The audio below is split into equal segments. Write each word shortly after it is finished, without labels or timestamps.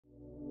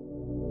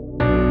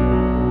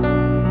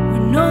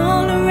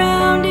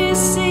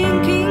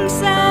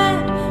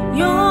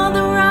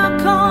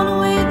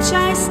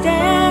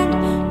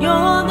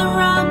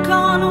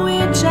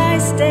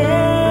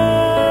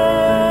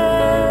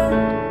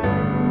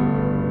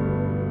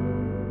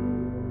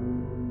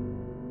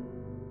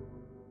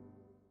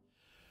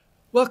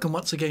Welcome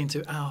once again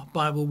to our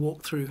Bible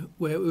walkthrough,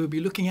 where we will be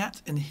looking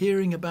at and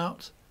hearing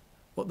about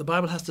what the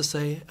Bible has to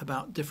say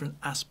about different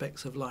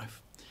aspects of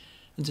life.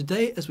 And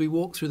today, as we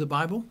walk through the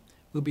Bible,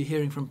 we'll be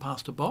hearing from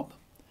Pastor Bob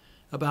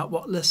about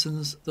what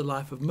lessons the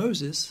life of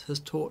Moses has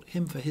taught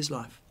him for his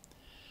life.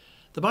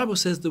 The Bible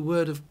says the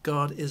Word of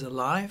God is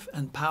alive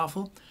and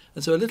powerful,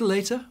 and so a little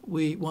later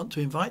we want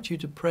to invite you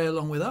to pray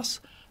along with us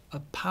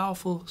a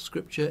powerful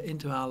scripture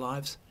into our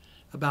lives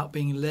about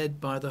being led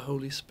by the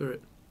Holy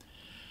Spirit.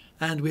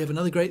 And we have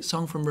another great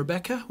song from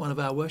Rebecca, one of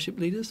our worship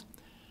leaders.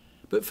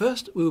 But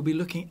first, we will be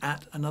looking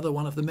at another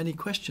one of the many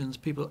questions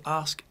people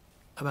ask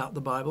about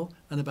the Bible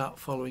and about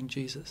following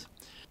Jesus.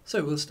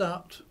 So we'll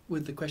start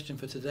with the question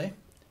for today.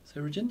 So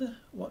Reginda,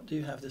 what do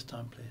you have this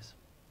time, please?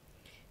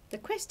 The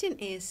question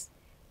is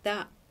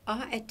that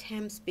are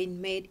attempts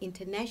being made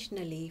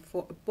internationally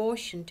for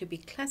abortion to be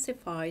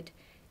classified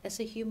as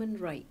a human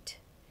right?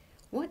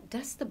 What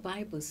does the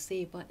Bible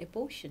say about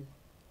abortion?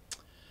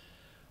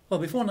 Well,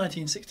 before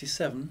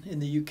 1967, in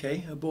the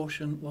UK,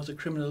 abortion was a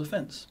criminal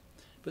offence.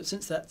 But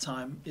since that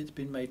time, it's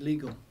been made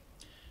legal.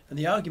 And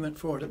the argument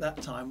for it at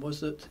that time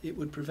was that it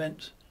would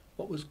prevent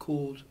what was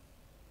called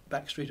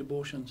backstreet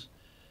abortions,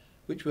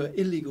 which were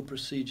illegal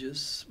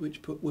procedures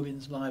which put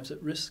women's lives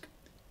at risk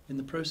in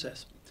the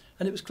process.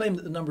 And it was claimed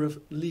that the number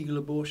of legal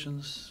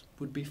abortions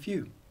would be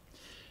few.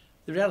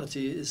 The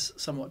reality is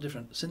somewhat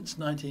different. Since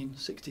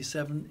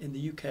 1967, in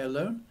the UK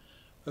alone,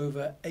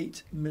 over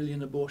 8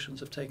 million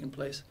abortions have taken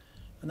place,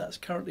 and that's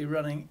currently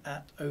running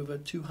at over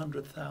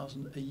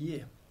 200,000 a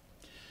year.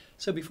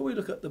 So before we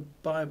look at the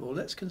Bible,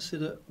 let's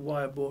consider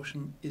why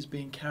abortion is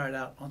being carried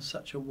out on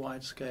such a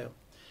wide scale.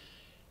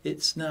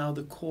 It's now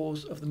the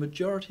cause of the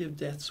majority of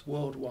deaths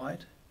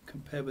worldwide,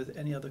 compared with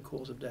any other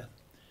cause of death.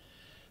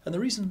 And the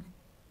reason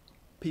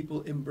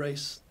people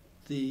embrace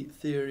the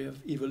theory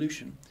of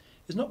evolution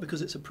is not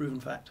because it's a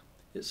proven fact.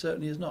 It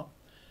certainly is not.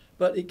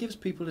 But it gives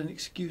people an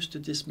excuse to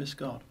dismiss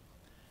God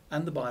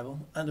and the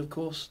Bible, and of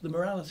course the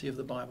morality of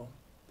the Bible.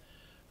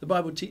 The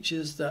Bible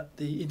teaches that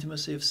the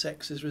intimacy of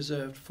sex is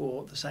reserved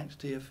for the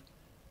sanctity of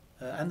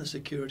and the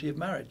security of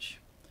marriage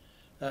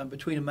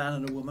between a man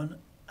and a woman,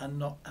 and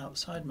not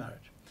outside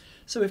marriage.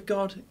 So if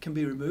God can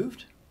be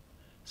removed,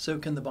 so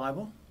can the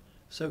Bible,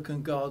 so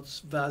can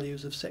God's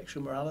values of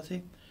sexual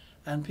morality,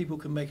 and people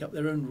can make up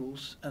their own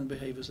rules and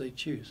behave as they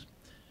choose.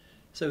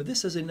 So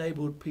this has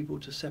enabled people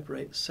to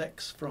separate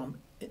sex from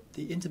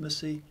the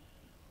intimacy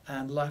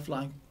and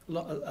lifelong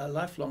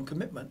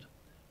commitment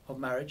of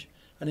marriage,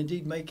 and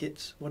indeed make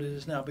it what it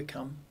has now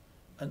become,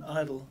 an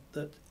idol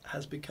that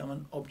has become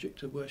an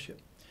object of worship.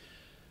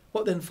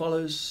 What then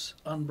follows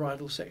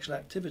unbridled sexual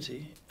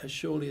activity, as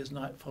surely as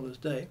night follows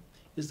day,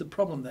 is the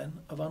problem then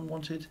of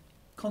unwanted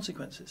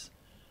consequences,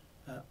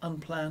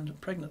 unplanned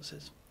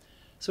pregnancies.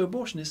 So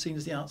abortion is seen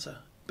as the answer.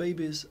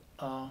 Babies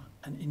are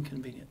an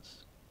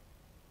inconvenience.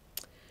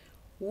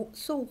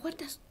 So what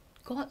does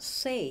God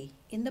say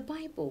in the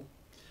Bible?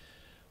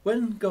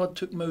 When God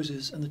took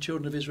Moses and the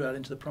children of Israel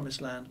into the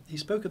promised land, he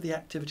spoke of the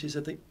activities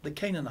of the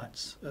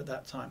Canaanites at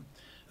that time,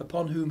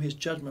 upon whom his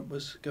judgment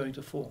was going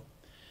to fall.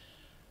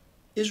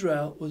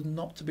 Israel was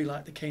not to be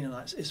like the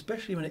Canaanites,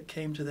 especially when it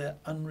came to their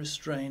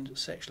unrestrained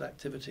sexual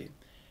activity,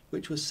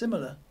 which was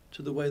similar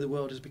to the way the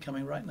world is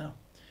becoming right now.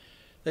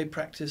 They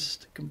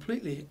practiced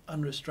completely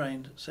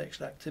unrestrained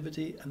sexual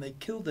activity, and they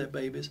killed their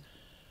babies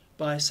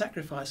by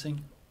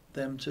sacrificing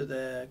them to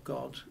their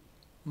god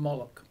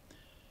Moloch,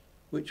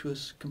 which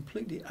was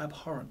completely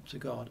abhorrent to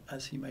God,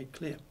 as he made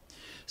clear.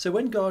 So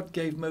when God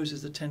gave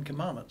Moses the 10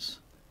 Commandments,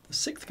 the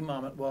 6th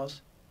commandment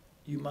was,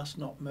 you must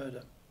not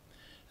murder.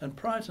 And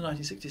prior to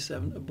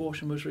 1967,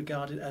 abortion was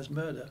regarded as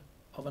murder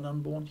of an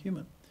unborn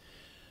human.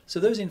 So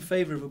those in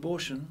favour of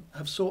abortion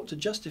have sought to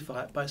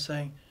justify it by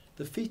saying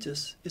the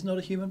fetus is not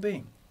a human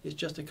being, it's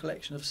just a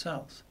collection of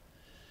cells.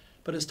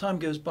 But as time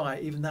goes by,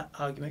 even that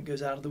argument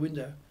goes out of the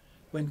window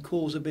when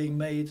calls are being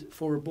made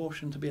for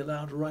abortion to be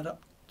allowed right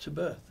up to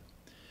birth.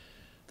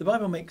 The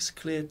Bible makes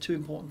clear two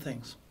important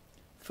things.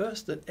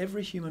 First, that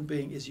every human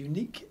being is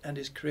unique and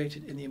is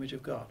created in the image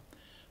of God,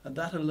 and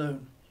that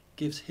alone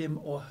gives him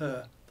or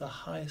her the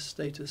highest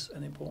status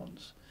and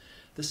importance.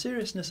 The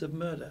seriousness of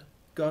murder,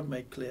 God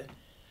made clear,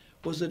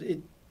 was that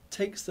it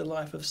takes the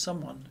life of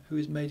someone who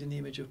is made in the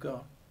image of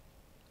God.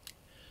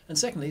 And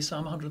secondly,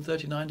 Psalm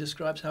 139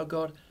 describes how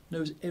God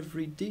knows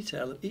every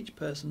detail of each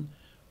person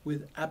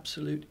with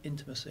absolute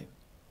intimacy.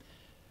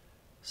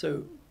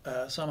 So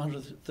Psalm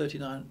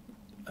 139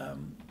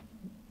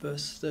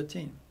 verse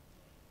 13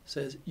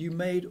 says, you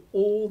made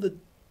all the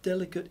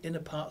delicate inner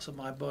parts of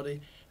my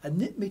body and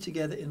knit me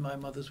together in my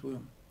mother's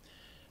womb.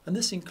 And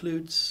this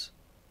includes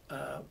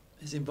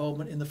his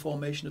involvement in the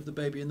formation of the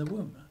baby in the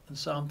womb. And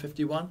Psalm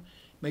 51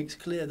 makes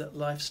clear that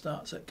life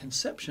starts at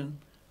conception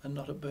and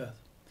not at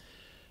birth.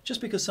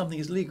 Just because something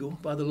is legal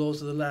by the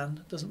laws of the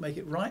land doesn't make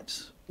it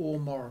right or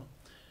moral.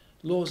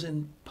 Laws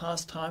in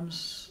past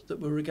times that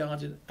were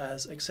regarded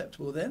as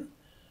acceptable then,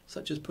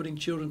 such as putting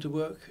children to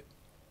work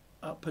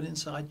up and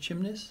inside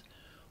chimneys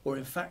or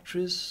in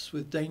factories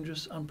with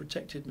dangerous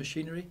unprotected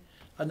machinery,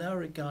 are now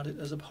regarded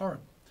as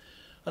abhorrent.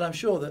 And I'm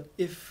sure that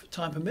if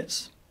time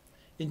permits,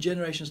 in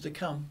generations to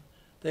come,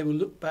 they will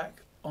look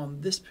back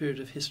on this period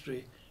of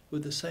history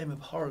with the same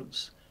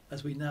abhorrence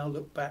as we now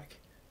look back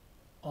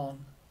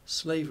on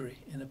slavery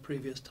in a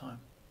previous time.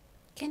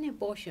 Can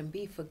abortion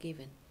be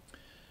forgiven?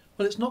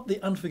 Well, it's not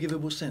the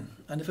unforgivable sin,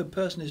 and if a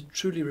person is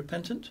truly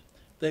repentant,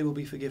 they will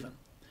be forgiven.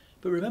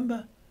 But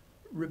remember,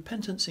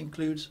 repentance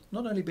includes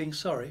not only being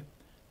sorry,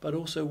 but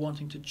also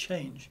wanting to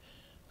change,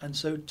 and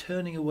so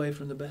turning away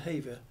from the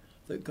behaviour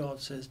that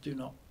God says do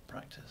not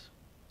practice.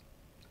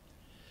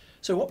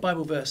 So what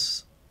Bible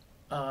verse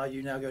are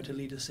you now going to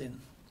lead us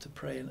in to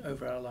pray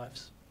over our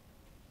lives?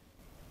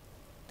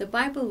 The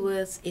Bible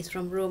verse is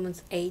from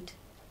Romans 8,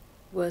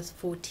 verse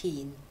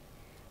 14.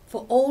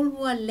 For all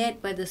who are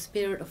led by the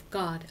Spirit of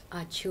God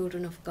are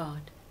children of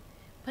God.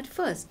 But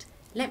first,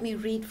 let me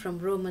read from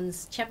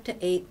Romans chapter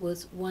 8,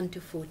 verse 1 to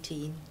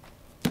 14.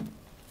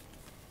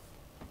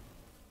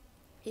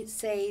 It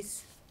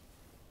says,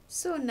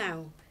 So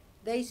now,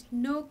 there is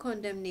no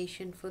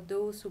condemnation for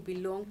those who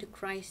belong to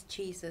Christ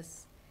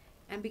Jesus.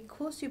 And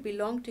because you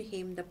belong to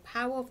Him, the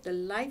power of the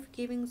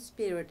life-giving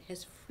Spirit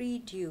has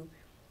freed you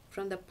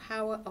from the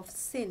power of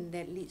sin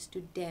that leads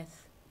to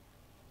death.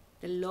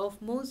 The law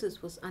of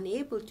Moses was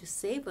unable to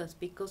save us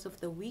because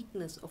of the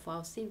weakness of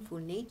our sinful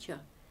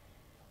nature.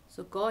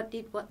 So God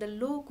did what the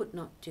law could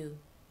not do.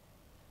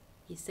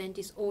 He sent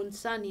His own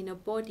Son in a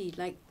body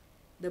like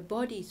the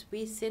bodies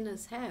we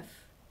sinners have.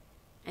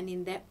 And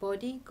in that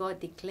body, God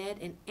declared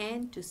an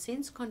end to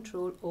sin's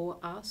control over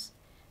us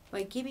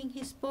by giving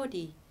His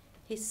body,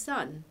 His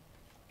Son,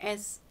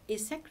 as a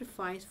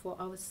sacrifice for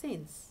our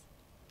sins.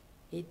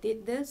 He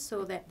did this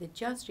so that the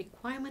just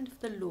requirement of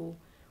the law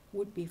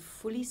would be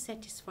fully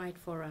satisfied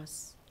for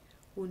us,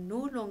 who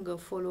no longer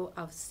follow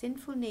our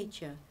sinful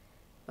nature,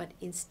 but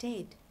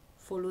instead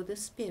follow the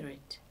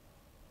Spirit.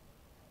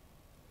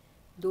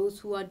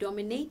 Those who are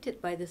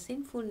dominated by the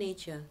sinful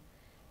nature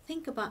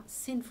think about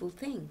sinful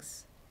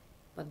things,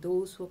 but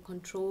those who are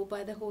controlled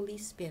by the Holy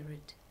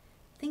Spirit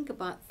think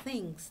about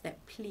things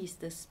that please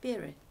the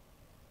Spirit.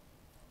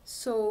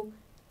 So,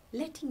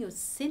 letting your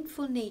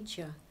sinful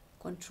nature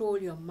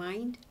control your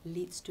mind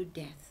leads to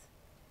death.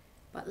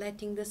 But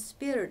letting the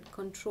Spirit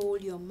control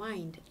your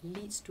mind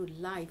leads to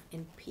life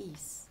and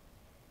peace.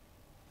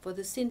 For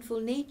the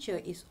sinful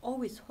nature is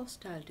always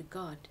hostile to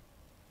God.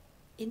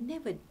 It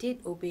never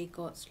did obey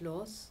God's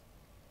laws,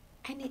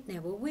 and it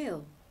never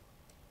will.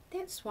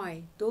 That's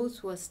why those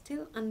who are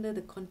still under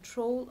the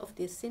control of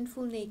their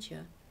sinful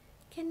nature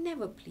can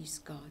never please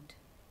God.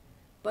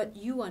 But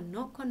you are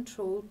not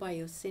controlled by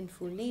your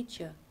sinful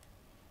nature.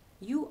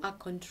 You are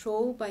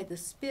controlled by the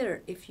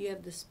Spirit if you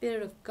have the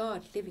Spirit of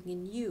God living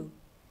in you.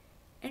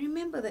 And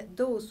remember that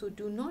those who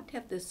do not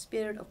have the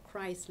Spirit of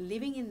Christ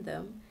living in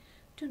them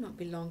do not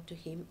belong to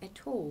Him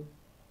at all.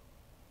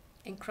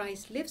 And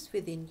Christ lives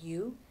within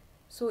you,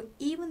 so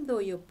even though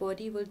your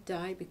body will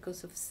die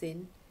because of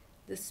sin,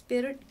 the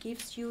Spirit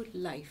gives you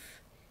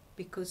life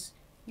because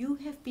you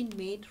have been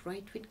made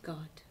right with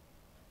God.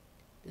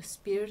 The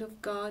Spirit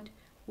of God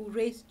who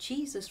raised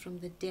Jesus from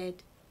the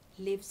dead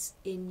lives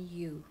in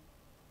you.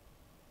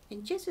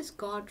 And just as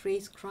God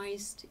raised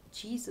Christ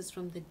Jesus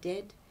from the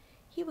dead,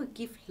 He will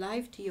give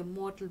life to your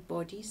mortal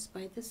bodies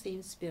by the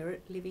same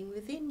Spirit living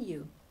within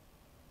you.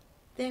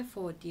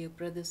 Therefore, dear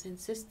brothers and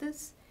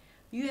sisters,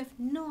 you have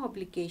no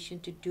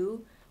obligation to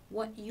do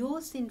what your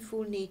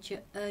sinful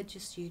nature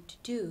urges you to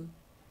do.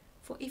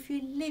 For if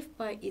you live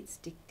by its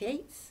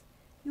dictates,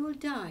 you will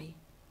die.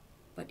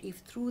 But if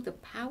through the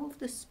power of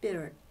the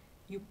Spirit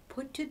you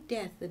put to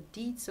death the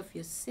deeds of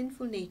your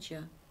sinful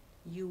nature,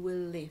 you will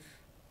live.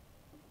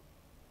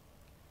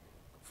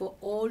 For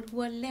all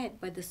who are led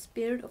by the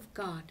Spirit of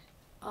God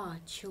are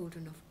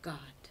children of God.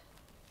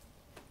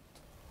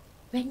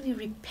 When we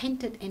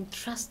repented and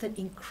trusted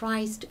in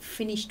Christ's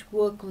finished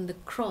work on the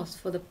cross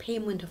for the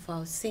payment of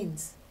our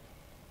sins,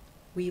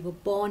 we were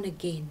born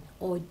again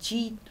or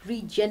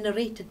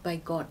regenerated by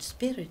God's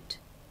Spirit.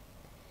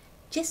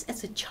 Just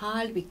as a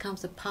child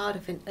becomes a part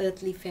of an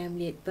earthly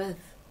family at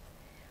birth,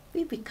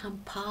 we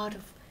become part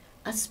of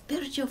a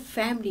spiritual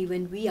family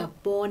when we are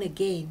born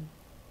again.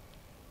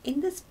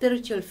 In the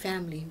spiritual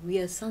family, we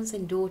are sons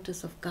and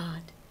daughters of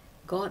God,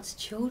 God's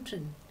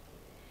children.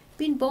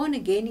 Being born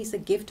again is a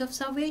gift of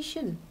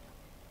salvation.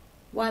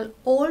 While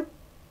all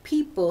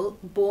people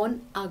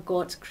born are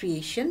God's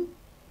creation,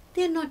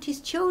 they are not His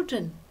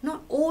children.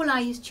 Not all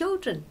are His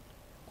children.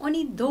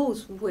 Only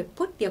those who have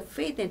put their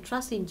faith and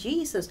trust in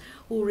Jesus,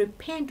 who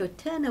repent or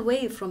turn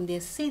away from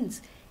their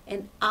sins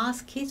and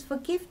ask His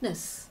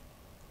forgiveness.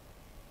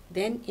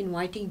 Then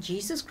inviting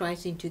Jesus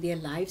Christ into their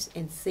lives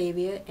and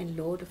Savior and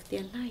Lord of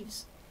their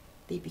lives,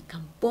 they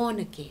become born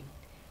again.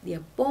 They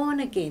are born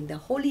again. The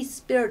Holy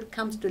Spirit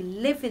comes to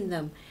live in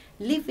them,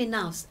 live in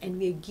us, and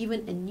we are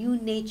given a new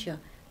nature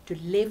to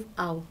live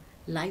our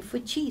life for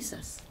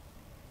Jesus.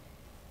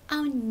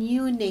 Our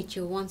new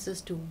nature wants us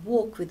to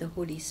walk with the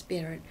Holy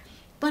Spirit,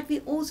 but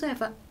we also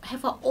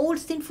have our old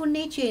sinful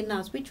nature in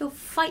us which will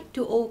fight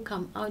to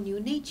overcome our new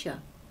nature.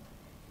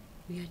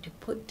 We are to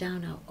put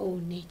down our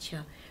old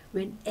nature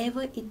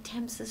whenever it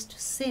tempts us to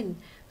sin,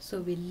 so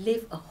we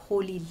live a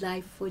holy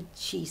life for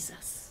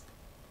Jesus.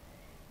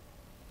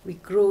 We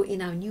grow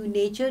in our new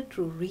nature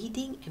through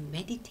reading and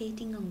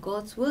meditating on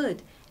God's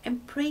Word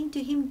and praying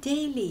to Him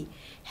daily,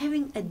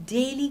 having a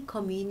daily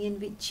communion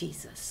with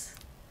Jesus.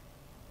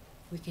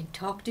 We can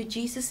talk to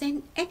Jesus at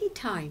any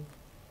time,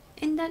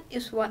 and that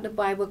is what the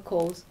Bible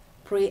calls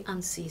pray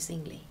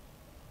unceasingly.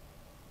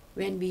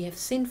 When we have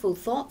sinful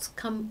thoughts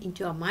come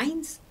into our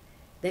minds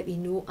that we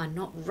know are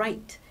not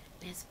right,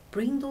 let's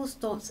bring those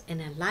thoughts and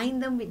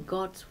align them with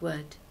God's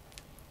Word.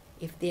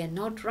 If they are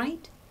not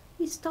right,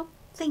 we stop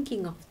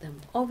thinking of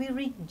them, or we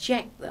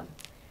reject them,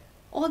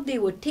 or they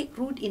will take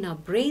root in our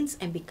brains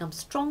and become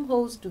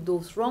strongholds to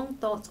those wrong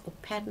thoughts or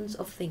patterns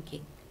of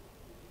thinking.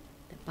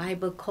 The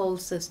Bible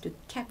calls us to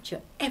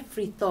capture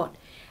every thought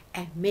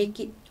and make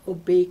it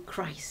obey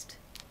Christ.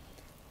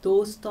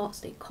 Those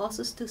thoughts that cause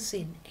us to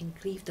sin and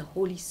grieve the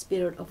Holy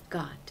Spirit of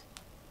God.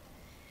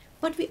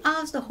 But we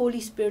ask the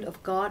Holy Spirit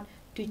of God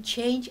to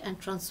change and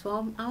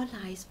transform our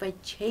lives by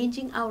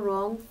changing our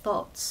wrong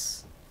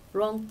thoughts,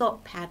 wrong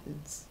thought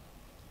patterns.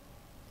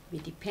 We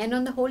depend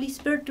on the Holy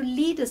Spirit to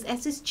lead us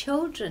as His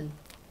children.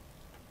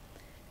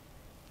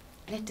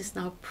 Let us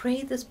now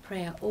pray this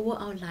prayer over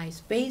our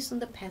lives based on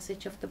the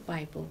passage of the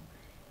Bible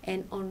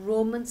and on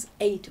Romans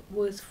 8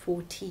 verse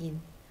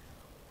 14.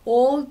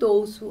 All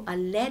those who are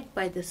led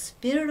by the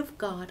Spirit of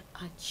God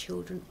are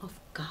children of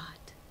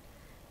God.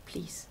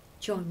 Please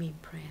join me in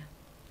prayer.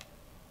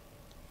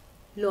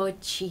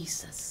 Lord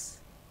Jesus,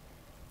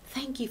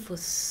 thank you for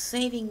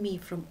saving me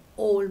from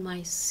all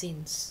my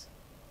sins.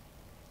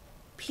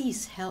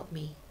 Please help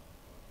me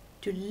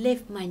to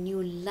live my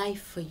new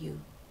life for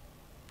you.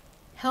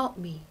 Help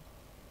me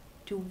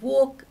to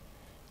walk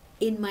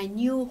in my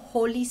new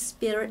Holy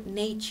Spirit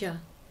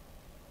nature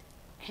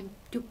and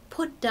to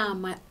put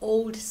down my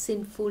old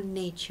sinful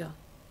nature.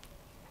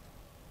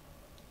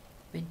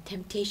 When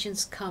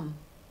temptations come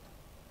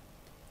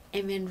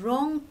and when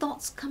wrong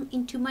thoughts come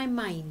into my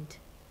mind,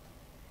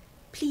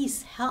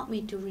 please help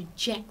me to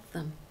reject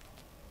them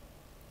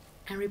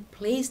and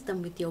replace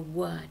them with your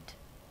word,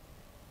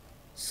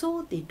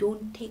 so they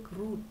don't take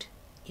root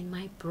in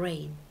my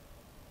brain.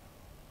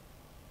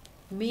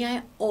 May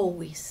I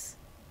always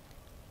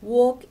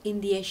walk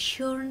in the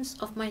assurance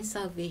of my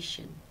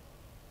salvation,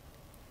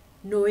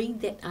 knowing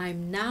that I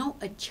am now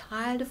a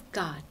child of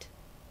God,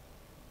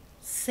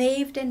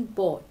 saved and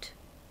bought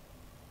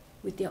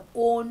with your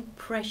own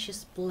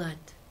precious blood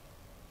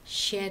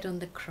shed on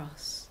the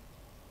cross.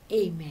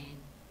 Amen.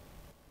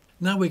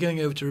 Now we're going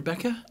over to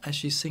Rebecca as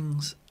she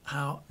sings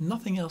How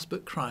Nothing Else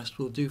But Christ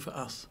Will Do For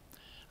Us.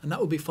 And that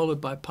will be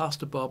followed by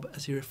Pastor Bob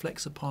as he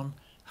reflects upon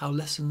how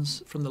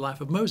lessons from the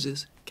life of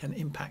Moses can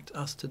impact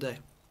us today.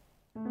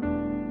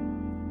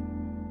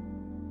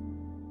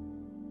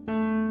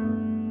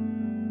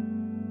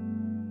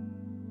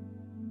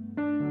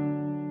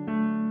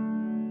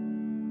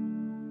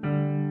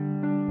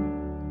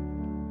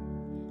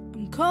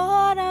 I'm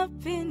caught up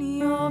in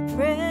your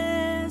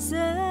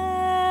presence.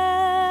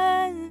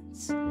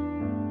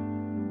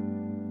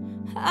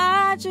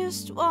 I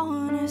just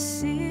wanna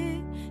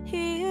sit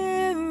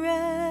here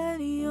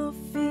at your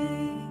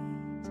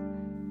feet.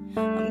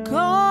 I'm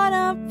caught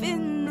up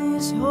in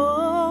this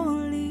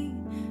holy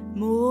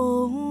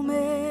moment.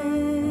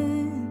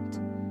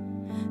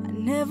 I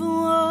never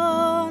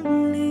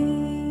wanna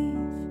leave.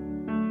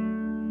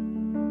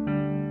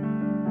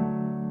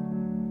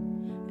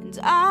 And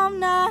I'm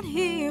not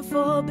here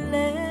for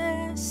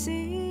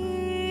blessings.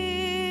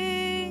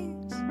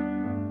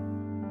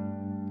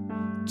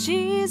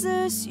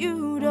 Jesus,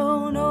 you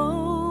don't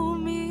owe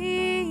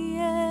me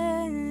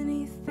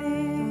anything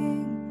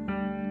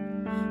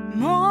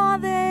more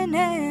than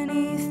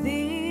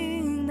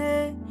anything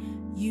that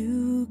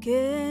you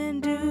can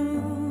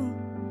do.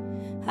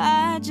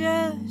 I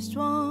just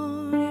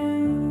want you.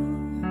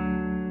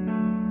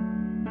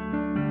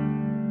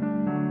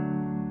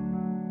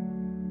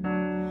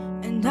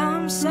 And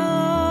I'm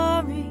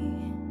sorry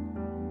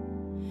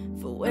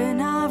for when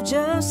I've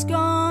just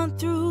gone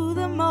through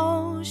the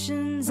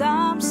motions.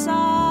 I'm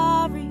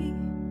sorry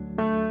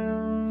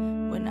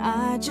when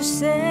I just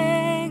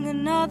sang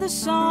another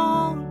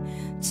song.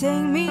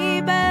 Take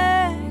me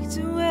back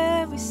to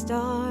where we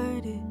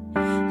started.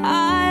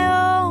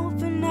 I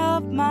open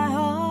up my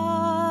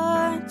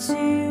heart to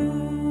you.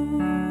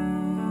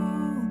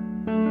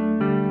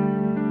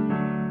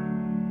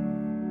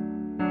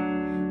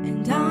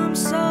 And I'm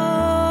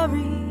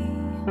sorry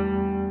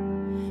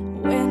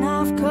when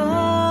I've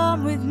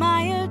come with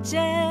my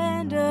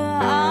agenda.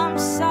 I'm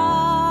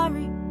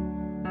sorry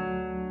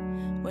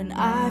when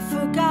I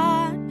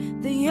forgot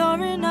that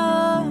you're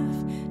enough.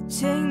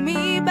 Take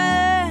me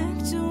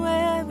back to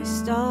where we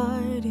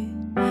started.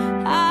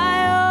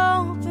 I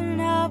open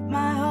up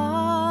my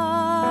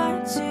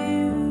heart to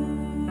you.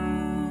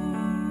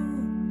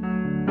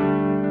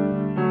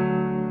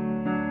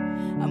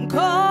 I'm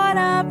caught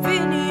up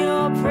in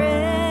your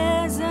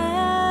presence.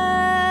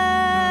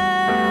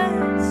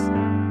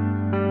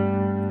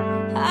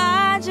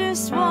 I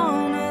just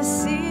wanna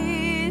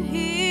sit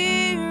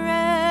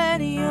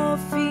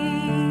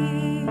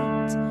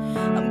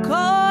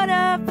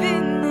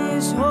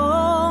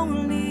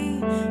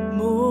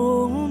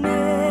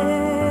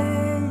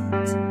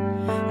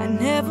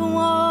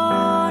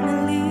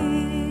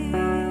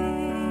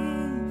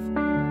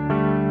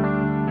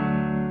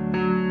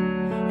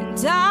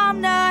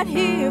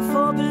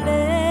for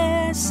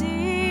blessings,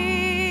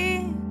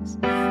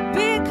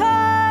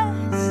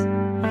 because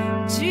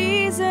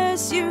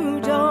Jesus, you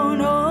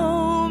don't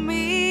owe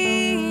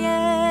me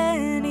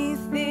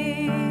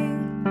anything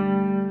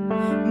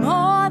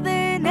more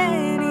than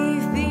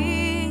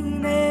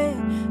anything that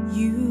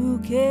you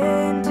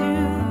can do.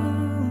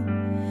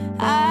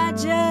 I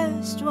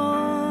just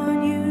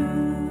want you.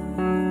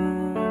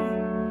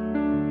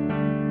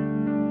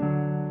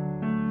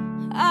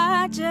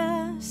 I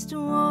just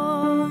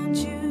want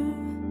you.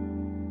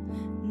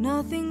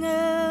 Nothing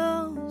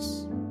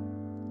else.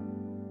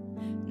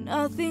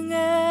 Nothing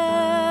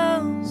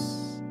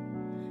else.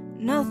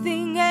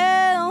 Nothing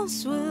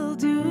else will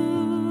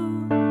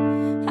do.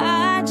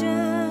 I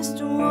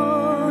just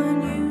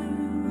want you.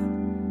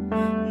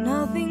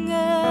 Nothing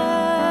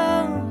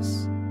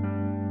else.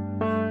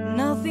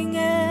 Nothing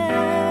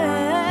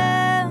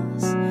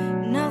else.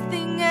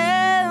 Nothing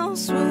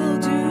else will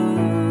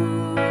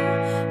do.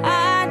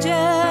 I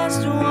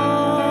just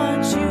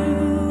want you.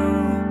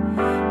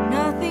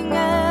 Nothing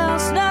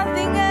else.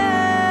 Nothing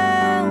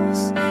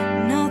else.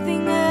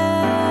 Nothing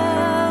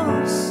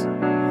else.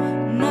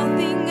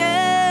 Nothing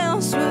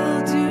else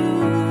will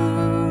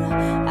do.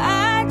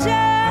 I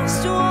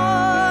just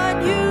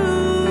want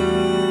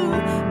you.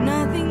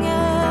 Nothing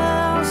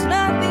else.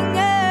 Nothing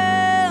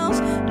else.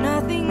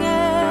 Nothing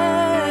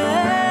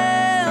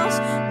else.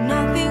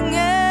 Nothing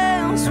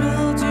else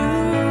will do.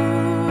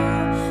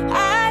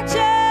 I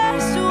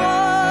just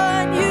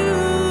want you.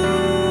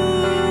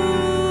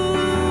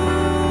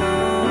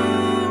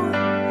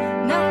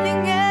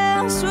 Nothing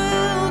else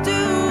will do.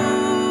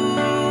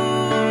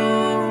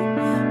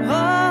 Oh,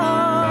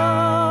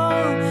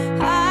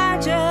 I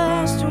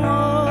just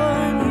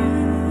want you.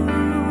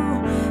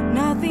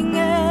 Nothing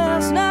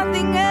else,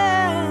 nothing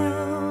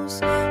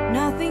else,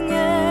 nothing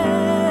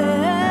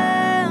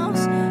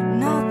else,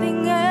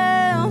 nothing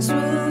else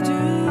will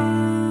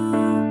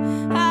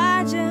do.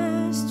 I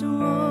just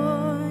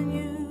want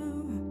you.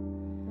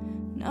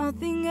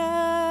 Nothing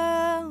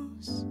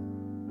else,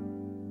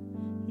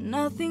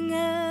 nothing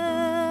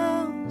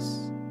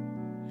else,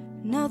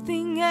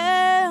 nothing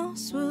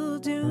else will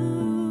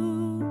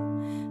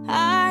do.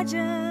 I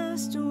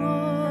just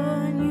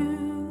want you.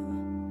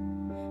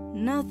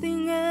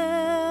 Nothing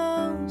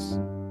else,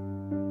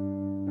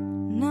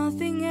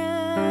 nothing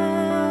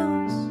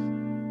else,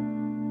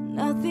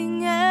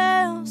 nothing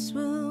else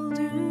will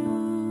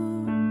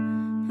do.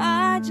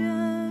 I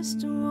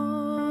just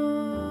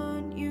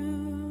want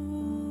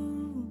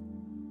you.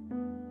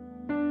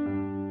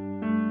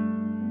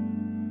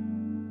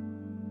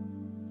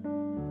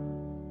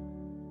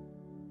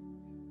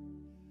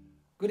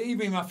 Good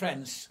evening, my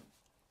friends.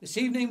 This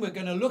evening we're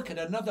going to look at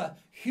another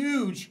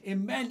huge,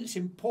 immense,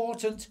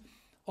 important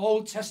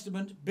Old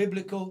Testament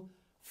biblical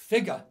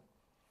figure,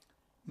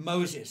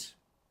 Moses.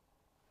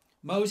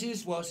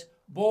 Moses was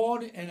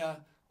born in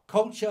a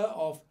culture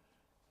of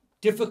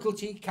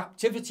difficulty,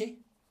 captivity.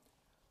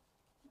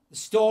 The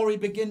story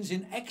begins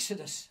in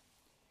Exodus.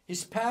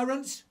 His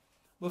parents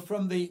were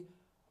from the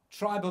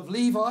tribe of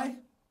Levi.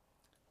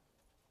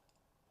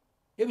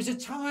 It was a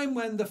time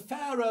when the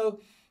Pharaoh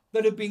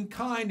that had been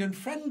kind and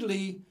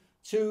friendly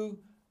to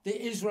the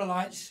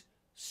Israelites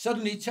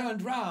suddenly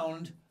turned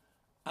round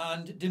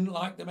and didn't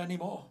like them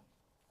anymore.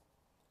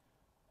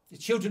 The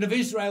children of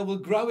Israel were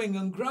growing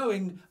and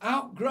growing,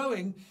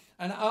 outgrowing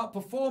and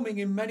outperforming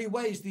in many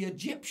ways the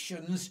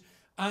Egyptians,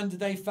 and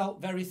they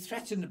felt very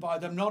threatened by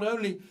them, not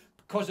only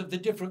because of the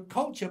different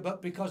culture,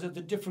 but because of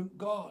the different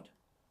God.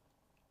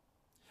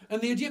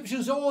 And the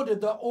Egyptians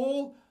ordered that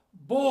all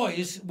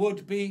boys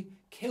would be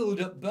killed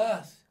at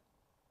birth.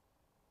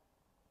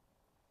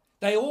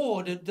 They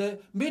ordered the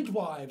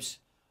midwives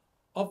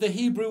of the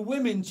Hebrew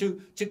women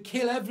to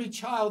kill every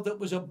child that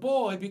was a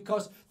boy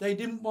because they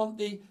didn't want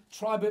the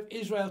tribe of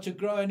Israel to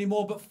grow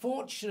anymore. But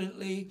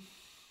fortunately,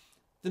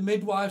 the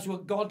midwives were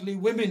godly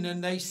women,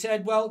 and they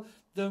said, well,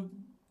 the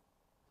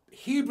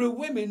Hebrew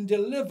women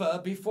deliver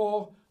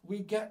before we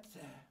get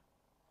there.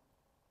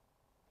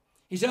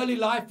 His early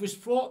life was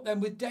fraught then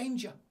with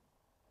danger.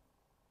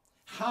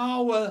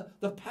 How were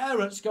the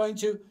parents going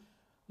to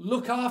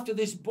look after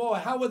this boy?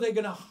 How were they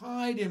going to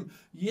hide him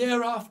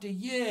year after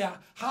year?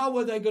 How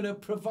were they going to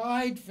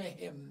provide for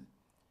him?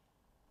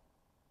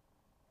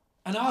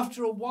 And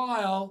after a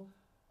while,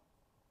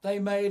 they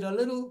made a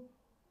little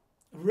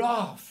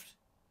raft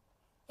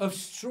of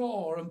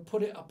straw and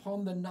put it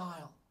upon the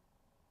Nile.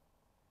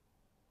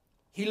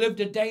 He lived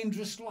a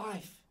dangerous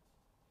life.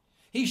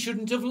 He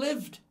shouldn't have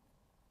lived.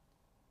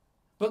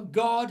 But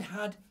God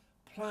had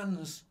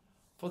plans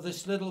for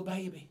this little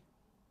baby.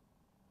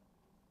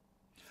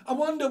 I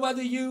wonder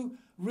whether you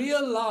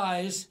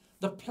realize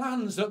the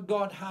plans that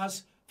God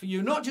has for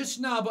you, not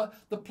just now, but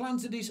the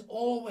plans that he's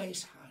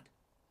always had.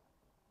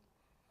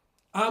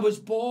 I was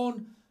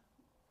born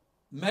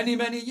many,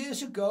 many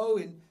years ago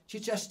in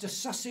Chichester,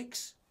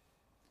 Sussex.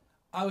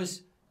 I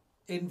was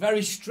in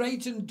very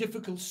straight and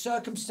difficult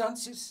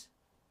circumstances.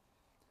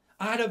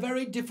 I had a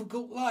very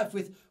difficult life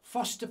with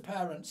foster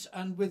parents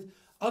and with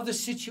other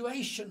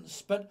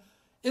situations, but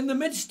In the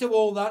midst of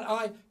all that,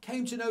 I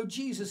came to know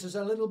Jesus as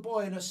a little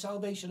boy in a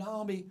Salvation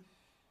Army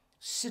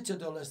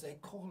citadel, as they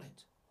call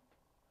it.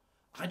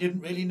 I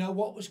didn't really know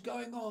what was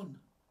going on,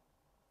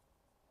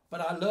 but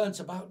I learnt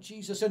about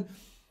Jesus. And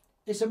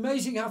it's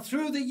amazing how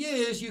through the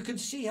years you can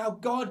see how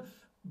God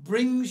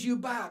brings you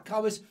back. I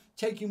was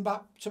taken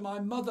back to my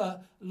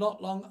mother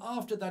not long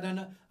after that,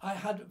 and I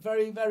had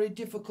very, very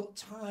difficult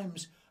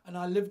times, and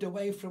I lived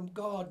away from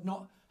God,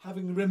 not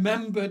having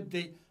remembered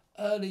the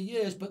early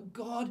years. But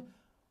God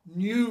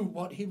knew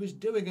what he was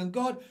doing, and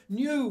God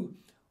knew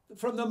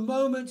from the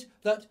moment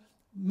that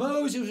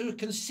Moses was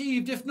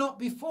conceived, if not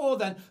before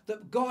then,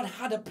 that God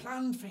had a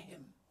plan for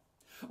him.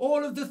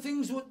 All of the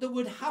things that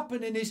would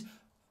happen in his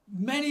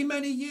many,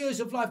 many years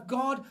of life,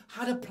 God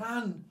had a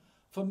plan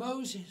for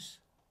Moses.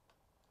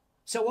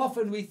 So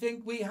often we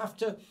think we have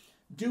to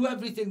do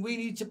everything. We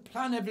need to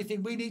plan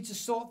everything. We need to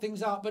sort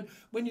things out. But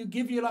when you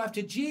give your life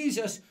to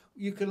Jesus,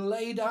 you can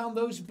lay down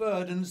those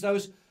burdens,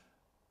 those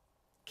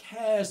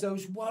cares,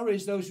 those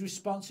worries, those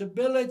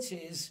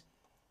responsibilities,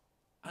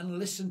 and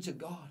listen to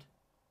God.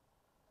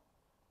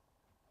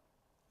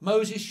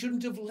 Moses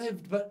shouldn't have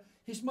lived, but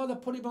his mother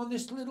put him on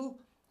this little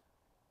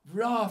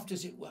raft,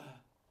 as it were,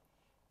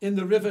 in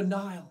the river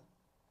Nile.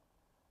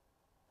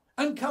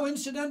 And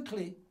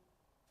coincidentally,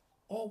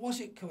 or was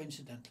it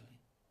coincidentally?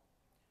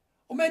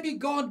 Or maybe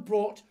God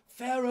brought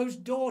Pharaoh's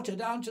daughter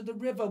down to the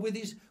river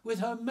with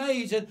her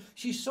maids, and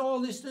she saw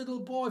this little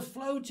boy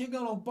floating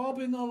along,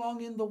 bobbing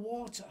along in the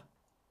water.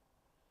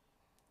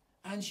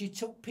 And she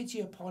took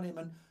pity upon him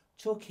and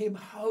took him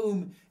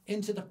home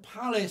into the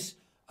palace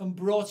and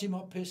brought him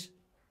up as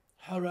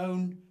her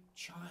own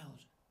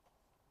child.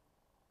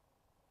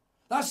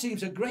 That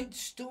seems a great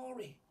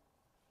story.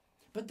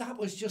 But that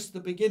was just the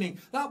beginning.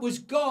 That was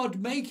God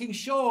making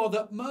sure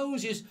that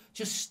Moses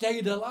just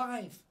stayed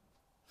alive.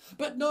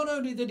 But not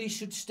only that he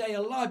should stay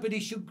alive, but he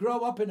should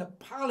grow up in a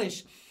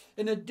palace,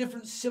 in a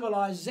different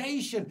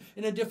civilization,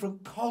 in a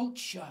different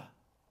culture.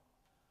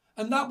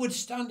 And that would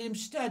stand him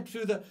stead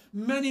through the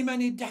many,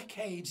 many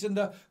decades and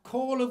the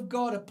call of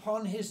God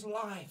upon his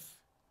life.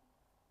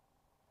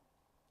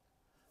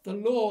 The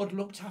Lord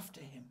looked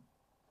after him.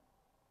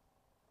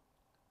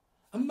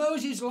 And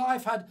Moses'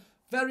 life had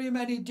very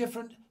many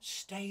different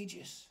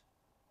stages.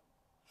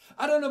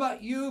 I don't know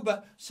about you,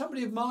 but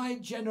somebody of my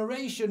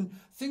generation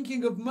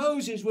thinking of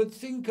Moses would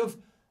think of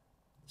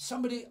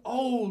somebody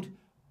old,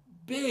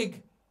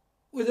 big,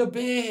 with a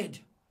beard.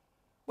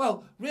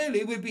 Well,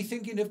 really, we'd be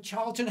thinking of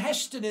Charlton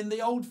Heston in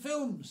the old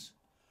films.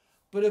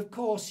 But of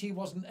course, he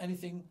wasn't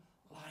anything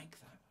like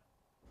that.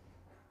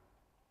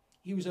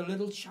 He was a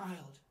little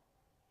child.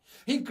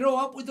 He'd grow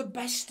up with the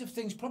best of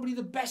things, probably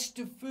the best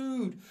of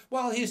food,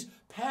 while his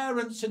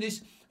parents and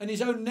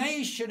his own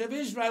nation of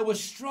Israel were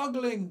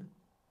struggling.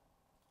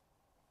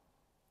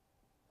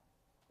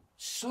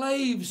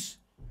 Slaves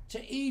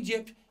to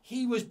Egypt,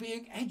 he was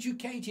being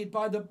educated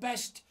by the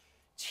best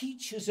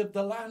teachers of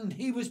the land.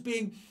 He was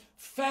being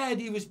fed,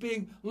 he was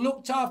being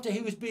looked after,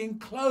 he was being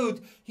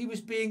clothed, he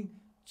was being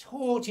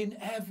taught in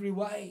every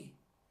way.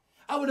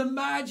 I would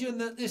imagine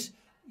that this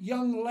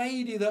young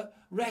lady that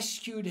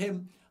rescued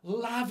him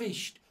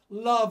lavished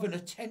love and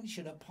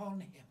attention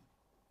upon him.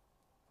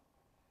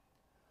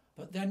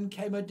 But then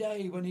came a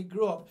day when he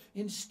grew up.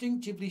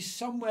 Instinctively,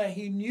 somewhere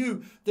he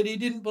knew that he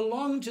didn't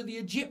belong to the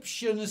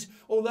Egyptians,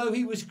 although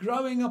he was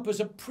growing up as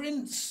a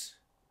prince.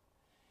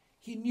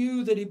 He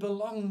knew that he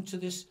belonged to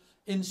this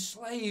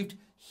enslaved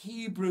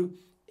Hebrew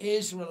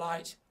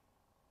Israelite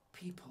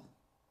people.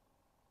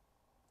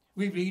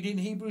 We read in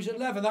Hebrews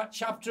 11, that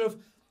chapter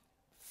of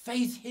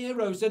faith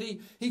heroes, that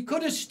he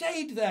could have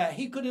stayed there.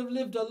 He could have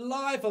lived a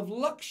life of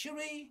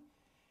luxury.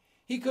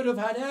 He could have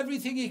had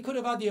everything. He could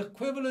have had the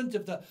equivalent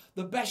of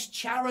the best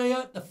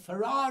chariot, the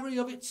Ferrari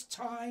of its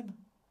time.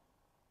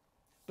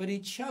 But he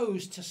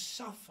chose to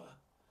suffer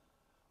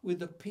with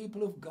the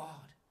people of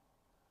God.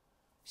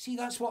 See,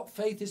 that's what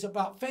faith is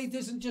about. Faith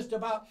isn't just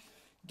about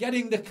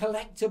getting the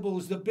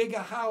collectibles, the bigger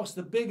house,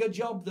 the bigger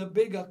job, the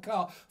bigger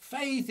car.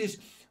 Faith is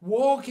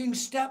walking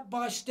step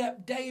by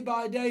step, day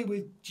by day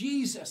with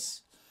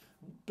Jesus,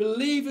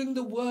 believing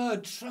the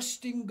word,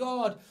 trusting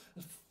God,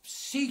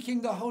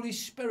 seeking the Holy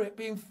Spirit,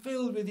 being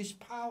filled with his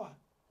power.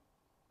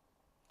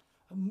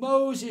 And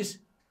Moses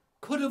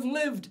could have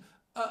lived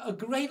a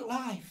great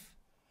life,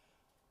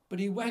 but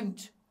he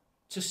went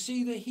to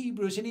see the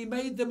Hebrews and he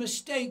made the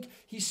mistake.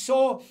 He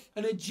saw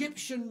an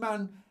Egyptian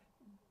man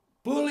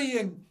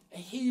bullying a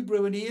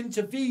Hebrew and he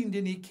intervened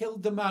and he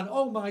killed the man.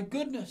 Oh my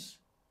goodness.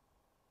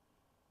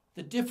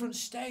 The different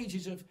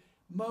stages of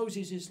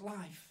Moses'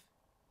 life.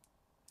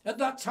 At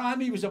that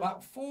time he was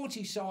about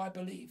 40, so I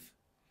believe.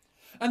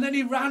 And then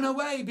he ran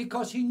away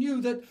because he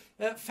knew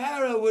that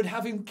Pharaoh would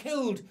have him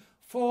killed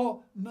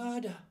for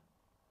murder.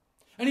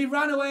 And he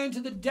ran away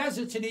into the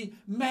desert and he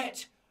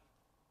met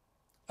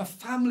a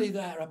family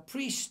there, a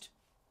priest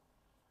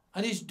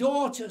and his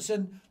daughters,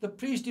 and the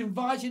priest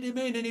invited him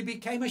in and he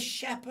became a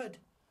shepherd.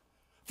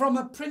 From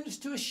a prince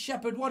to a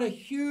shepherd, what a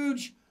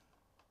huge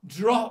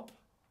drop.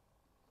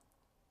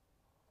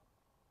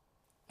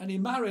 And he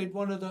married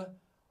one of the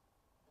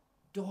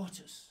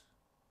daughters.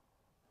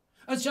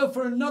 And so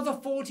for another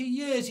 40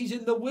 years, he's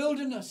in the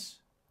wilderness.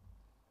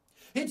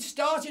 He'd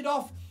started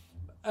off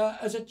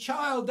as a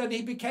child, then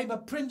he became a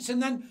prince,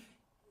 and then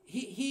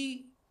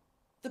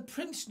the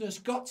princeness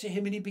got to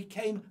him and he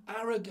became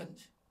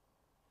arrogant.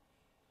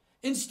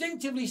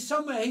 Instinctively,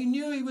 somewhere, he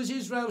knew he was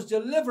Israel's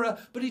deliverer,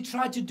 but he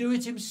tried to do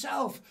it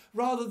himself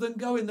rather than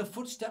go in the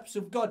footsteps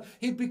of God.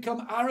 He'd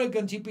become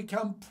arrogant. He'd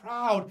become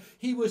proud.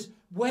 He was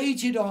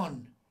waited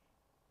on.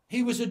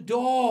 He was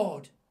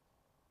adored.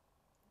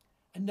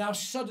 And now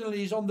suddenly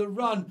he's on the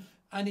run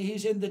and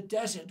he's in the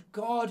desert.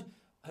 God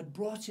had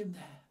brought him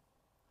there.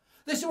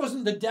 This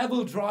wasn't the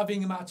devil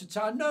driving him out of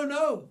town. No,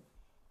 no.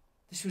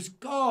 This was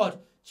God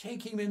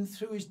taking him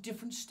through his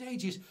different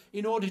stages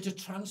in order to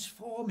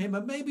transform him.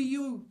 And maybe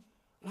you,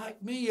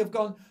 like me, have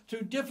gone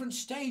through different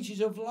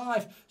stages of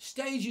life,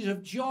 stages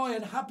of joy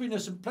and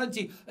happiness and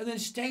plenty, and then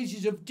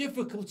stages of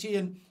difficulty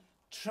and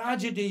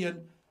tragedy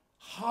and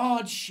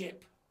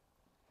hardship.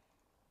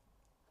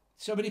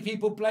 So many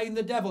people blame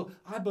the devil.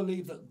 I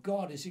believe that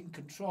God is in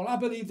control. I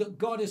believe that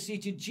God has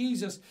seated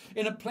Jesus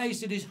in a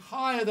place that is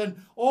higher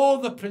than all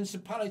the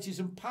principalities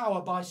and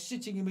power by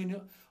sitting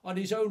him on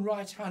his own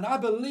right hand. I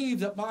believe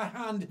that my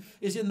hand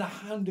is in the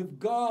hand of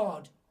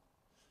God.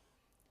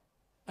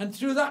 And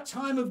through that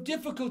time of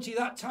difficulty,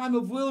 that time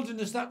of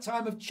wilderness, that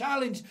time of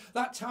challenge,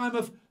 that time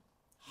of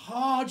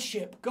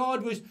hardship,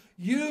 God was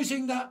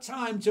using that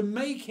time to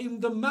make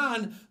him the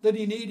man that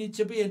he needed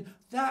to be. And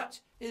that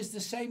is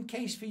the same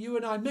case for you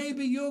and I.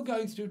 Maybe you're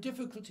going through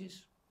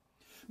difficulties.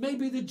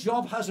 Maybe the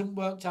job hasn't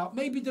worked out.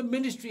 Maybe the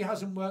ministry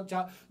hasn't worked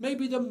out.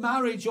 Maybe the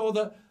marriage or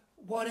the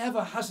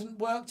whatever hasn't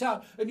worked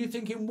out. And you're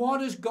thinking,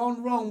 what has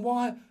gone wrong?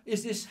 Why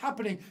is this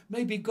happening?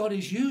 Maybe God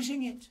is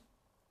using it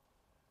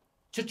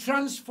to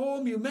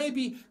transform you.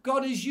 Maybe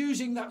God is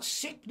using that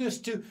sickness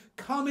to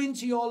come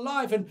into your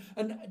life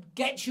and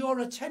get your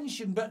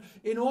attention. But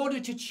in order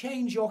to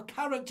change your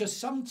character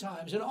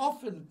sometimes and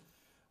often,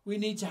 we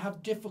need to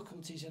have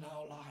difficulties in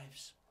our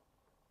lives.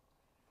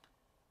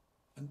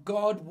 And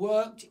God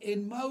worked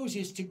in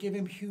Moses to give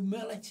him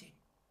humility.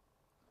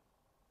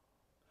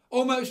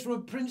 Almost from a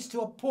prince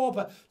to a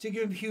pauper, to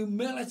give him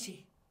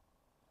humility.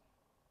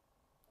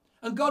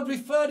 And God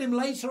referred him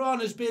later on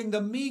as being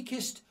the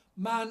meekest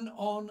man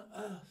on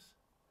earth.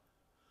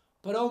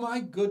 But oh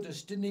my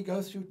goodness, didn't he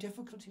go through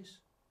difficulties?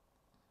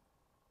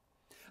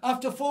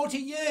 After 40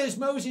 years,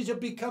 Moses had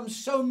become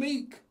so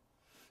meek,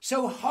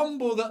 so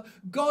humble, that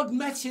God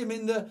met him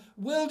in the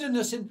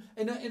wilderness in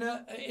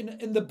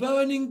the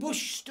burning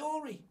bush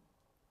story.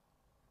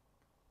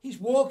 He's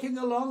walking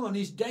along on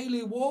his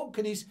daily walk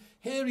and he's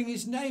hearing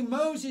his name,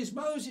 Moses,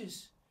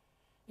 Moses.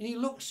 And he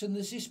looks and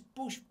there's this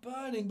bush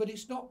burning, but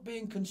it's not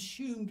being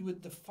consumed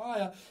with the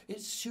fire.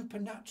 It's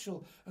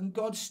supernatural. And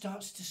God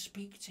starts to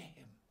speak to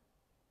him.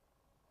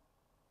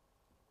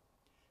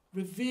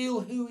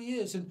 Reveal who he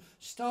is and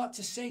start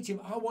to say to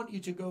him, I want you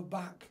to go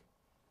back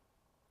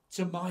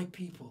to my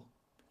people.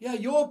 Yeah,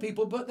 your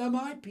people, but they're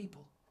my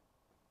people.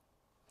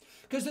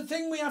 Because the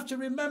thing we have to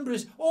remember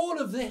is all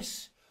of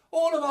this,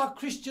 all of our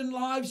Christian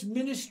lives,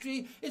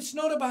 ministry, it's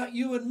not about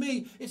you and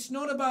me. It's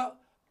not about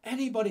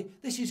anybody.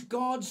 This is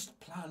God's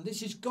plan.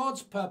 This is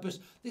God's purpose.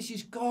 This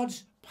is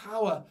God's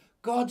power,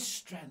 God's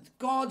strength,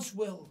 God's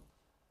will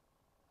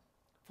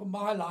for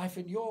my life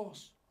and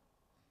yours.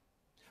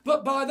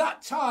 But by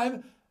that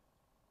time,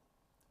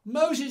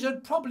 Moses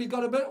had probably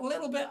got a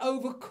little bit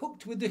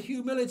overcooked with the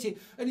humility.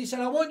 And he said,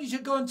 I want you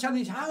to go and tell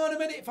me, hang on a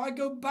minute, if I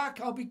go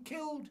back, I'll be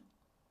killed.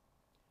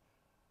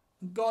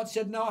 And God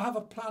said, no, I have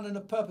a plan and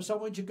a purpose. I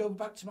want you to go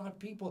back to my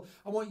people.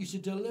 I want you to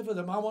deliver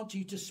them. I want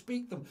you to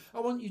speak them. I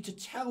want you to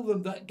tell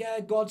them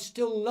that God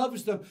still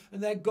loves them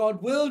and that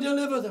God will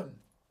deliver them.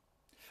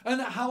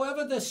 And that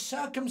however the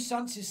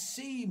circumstances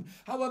seem,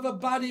 however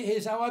bad it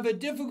is, however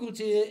difficult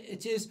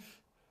it is,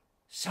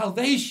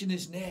 salvation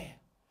is near.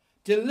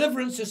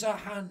 Deliverance is at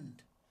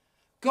hand.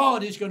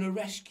 God is going to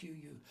rescue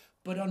you.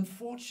 But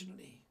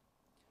unfortunately,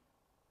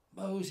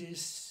 Moses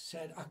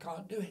said, I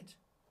can't do it.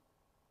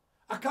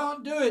 I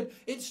can't do it.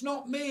 It's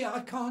not me.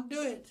 I can't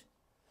do it.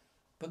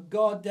 But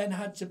God then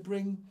had to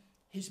bring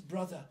his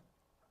brother.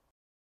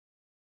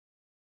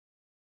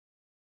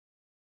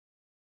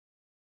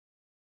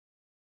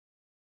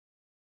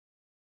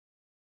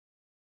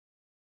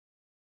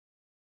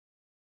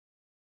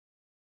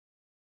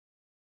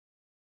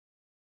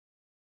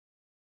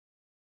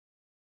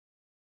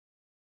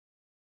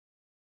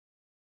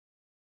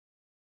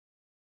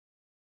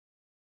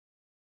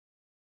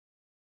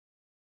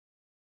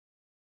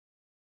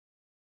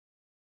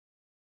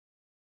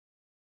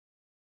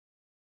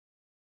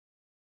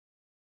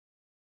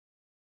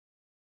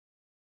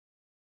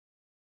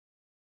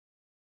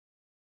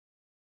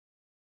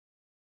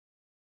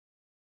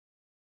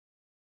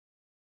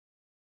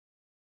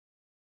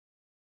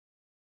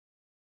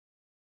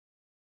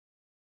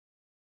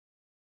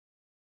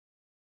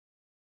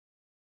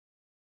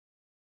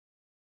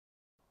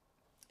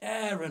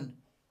 Aaron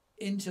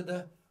into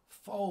the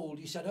fold.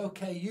 He said,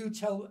 okay, you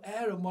tell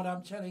Aaron what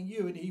I'm telling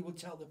you, and he will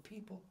tell the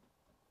people.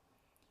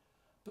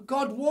 But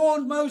God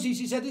warned Moses.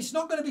 He said, it's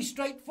not going to be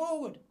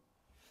straightforward.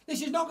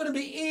 This is not going to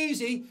be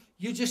easy.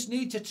 You just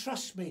need to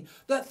trust me.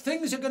 That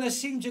things are going to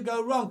seem to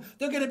go wrong.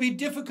 There are going to be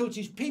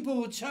difficulties. People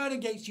will turn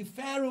against you.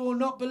 Pharaoh will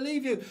not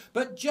believe you.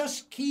 But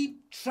just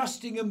keep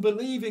trusting and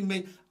believing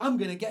me. I'm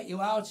going to get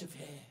you out of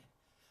here.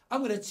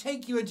 I'm going to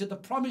take you into the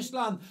promised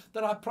land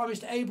that I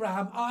promised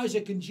Abraham,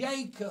 Isaac, and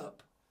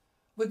Jacob.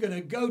 We're going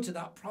to go to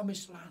that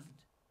promised land.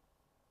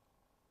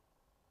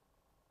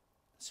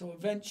 So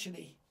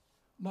eventually,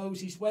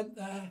 Moses went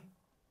there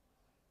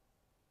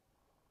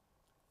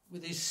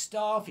with his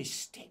staff, his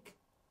stick.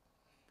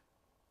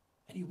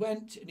 And he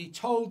went and he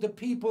told the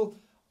people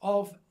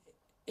of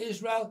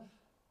Israel,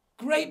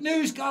 great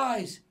news,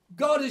 guys.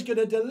 God is going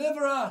to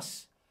deliver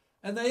us.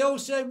 And they all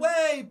said,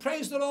 way,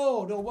 praise the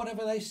Lord, or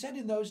whatever they said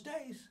in those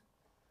days.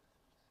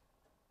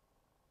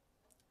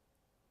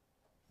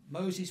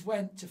 Moses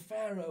went to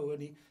Pharaoh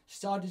and he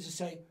started to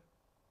say,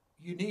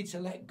 you need to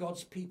let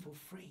God's people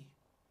free.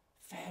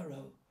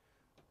 Pharaoh,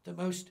 the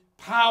most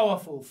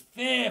powerful,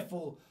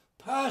 fearful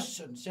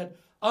person, said,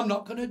 I'm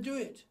not going to do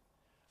it.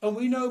 And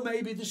we know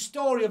maybe the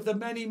story of the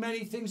many,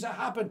 many things that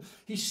happened.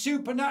 He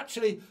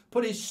supernaturally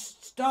put his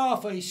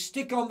staff or his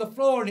stick on the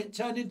floor and it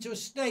turned into a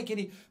snake and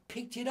he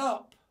picked it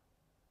up.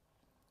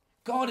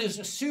 God is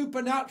a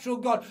supernatural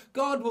God.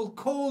 God will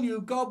call you.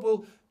 God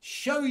will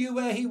show you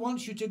where he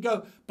wants you to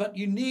go. But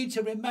you need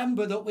to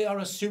remember that we are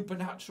a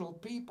supernatural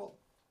people.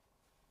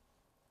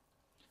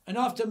 And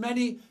after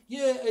many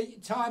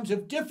times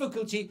of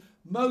difficulty,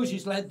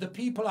 Moses led the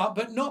people out,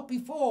 but not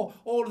before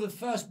all of the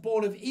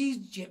firstborn of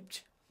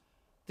Egypt.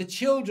 The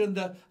children,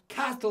 the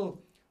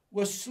cattle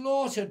were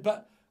slaughtered,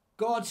 but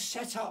God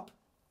set up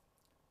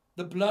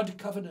the blood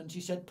covenant.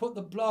 He said, put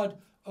the blood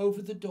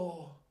over the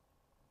door.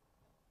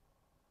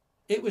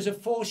 It was a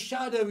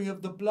foreshadowing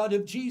of the blood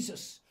of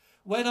Jesus.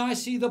 When I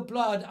see the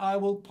blood, I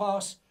will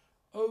pass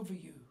over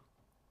you.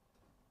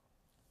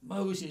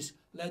 Moses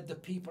led the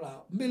people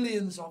out,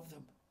 millions of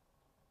them.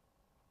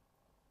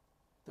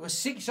 There were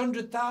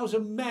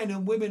 600,000 men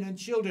and women and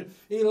children.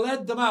 He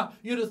led them out.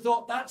 You'd have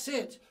thought that's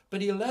it.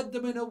 But he led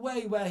them in a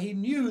way where he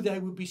knew they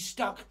would be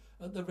stuck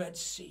at the Red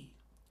Sea.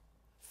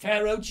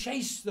 Pharaoh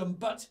chased them,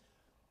 but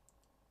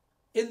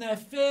in their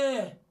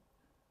fear,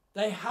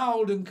 they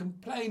howled and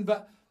complained.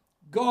 But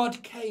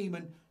God came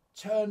and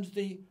turned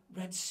the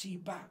Red Sea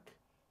back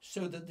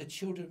so that the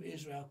children of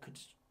Israel could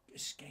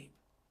escape.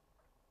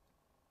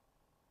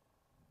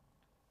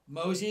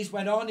 Moses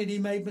went on and he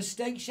made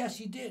mistakes. Yes,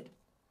 he did.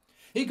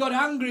 He got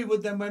angry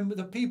with them when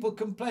the people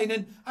complained.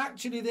 And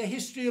actually the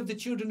history of the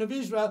children of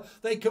Israel,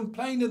 they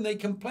complained and they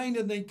complained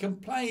and they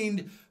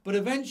complained. But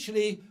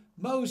eventually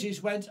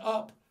Moses went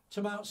up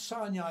to Mount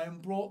Sinai and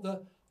brought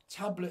the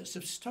tablets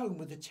of stone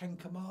with the 10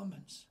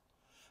 Commandments.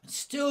 And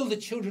still the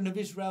children of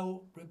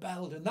Israel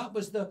rebelled. And that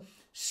was the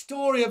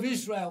story of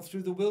Israel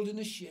through the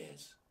wilderness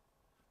years.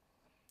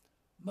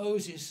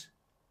 Moses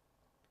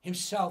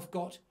himself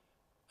got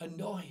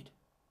annoyed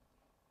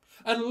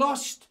and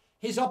lost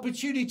his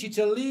opportunity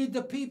to lead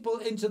the people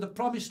into the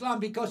promised land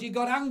because he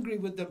got angry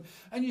with them.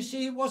 And you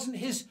see, it wasn't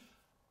his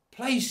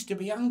place to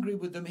be angry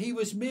with them. He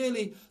was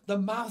merely the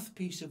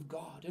mouthpiece of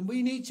God. And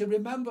we need to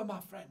remember,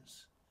 my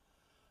friends,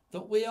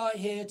 that we are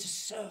here to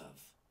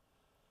serve,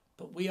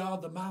 but we are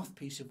the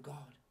mouthpiece of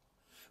God.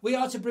 We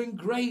are to bring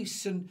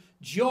grace and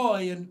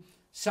joy and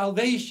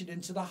salvation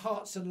into the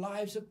hearts and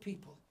lives of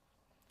people.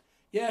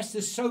 Yes,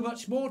 there's so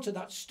much more to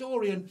that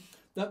story, and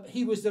that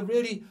he was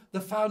really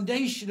the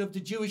foundation of the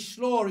Jewish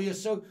law. He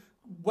is so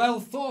well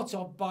thought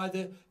of by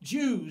the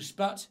Jews.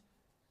 But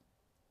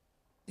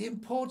the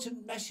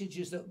important message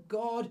is that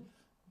God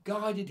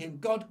guided him,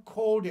 God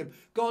called him,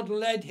 God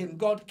led him,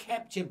 God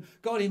kept him,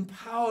 God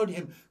empowered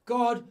him,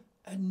 God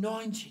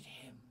anointed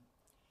him.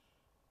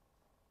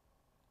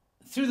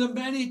 Through the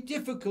many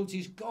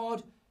difficulties,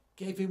 God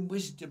gave him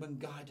wisdom and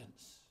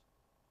guidance.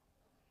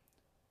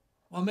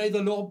 Well, may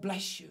the Lord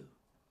bless you.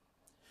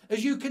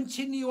 As you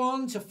continue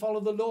on to follow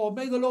the Lord,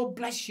 may the Lord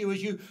bless you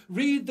as you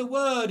read the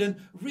word and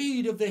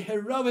read of the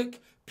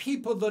heroic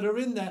people that are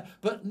in there.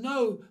 But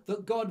know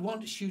that God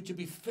wants you to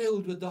be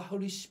filled with the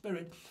Holy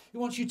Spirit. He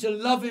wants you to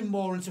love him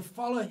more and to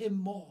follow him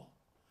more.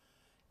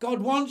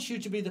 God wants you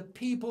to be the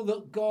people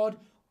that God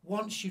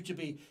wants you to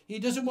be. He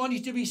doesn't want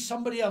you to be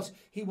somebody else.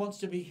 He wants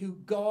to be who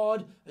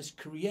God has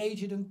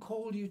created and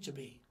called you to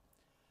be.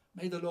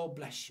 May the Lord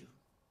bless you.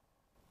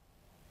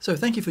 So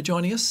thank you for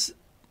joining us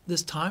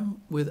this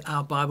time with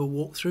our Bible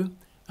walkthrough,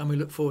 and we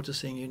look forward to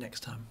seeing you next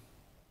time.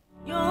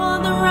 You're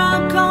the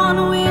rock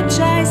on which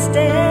I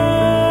stand.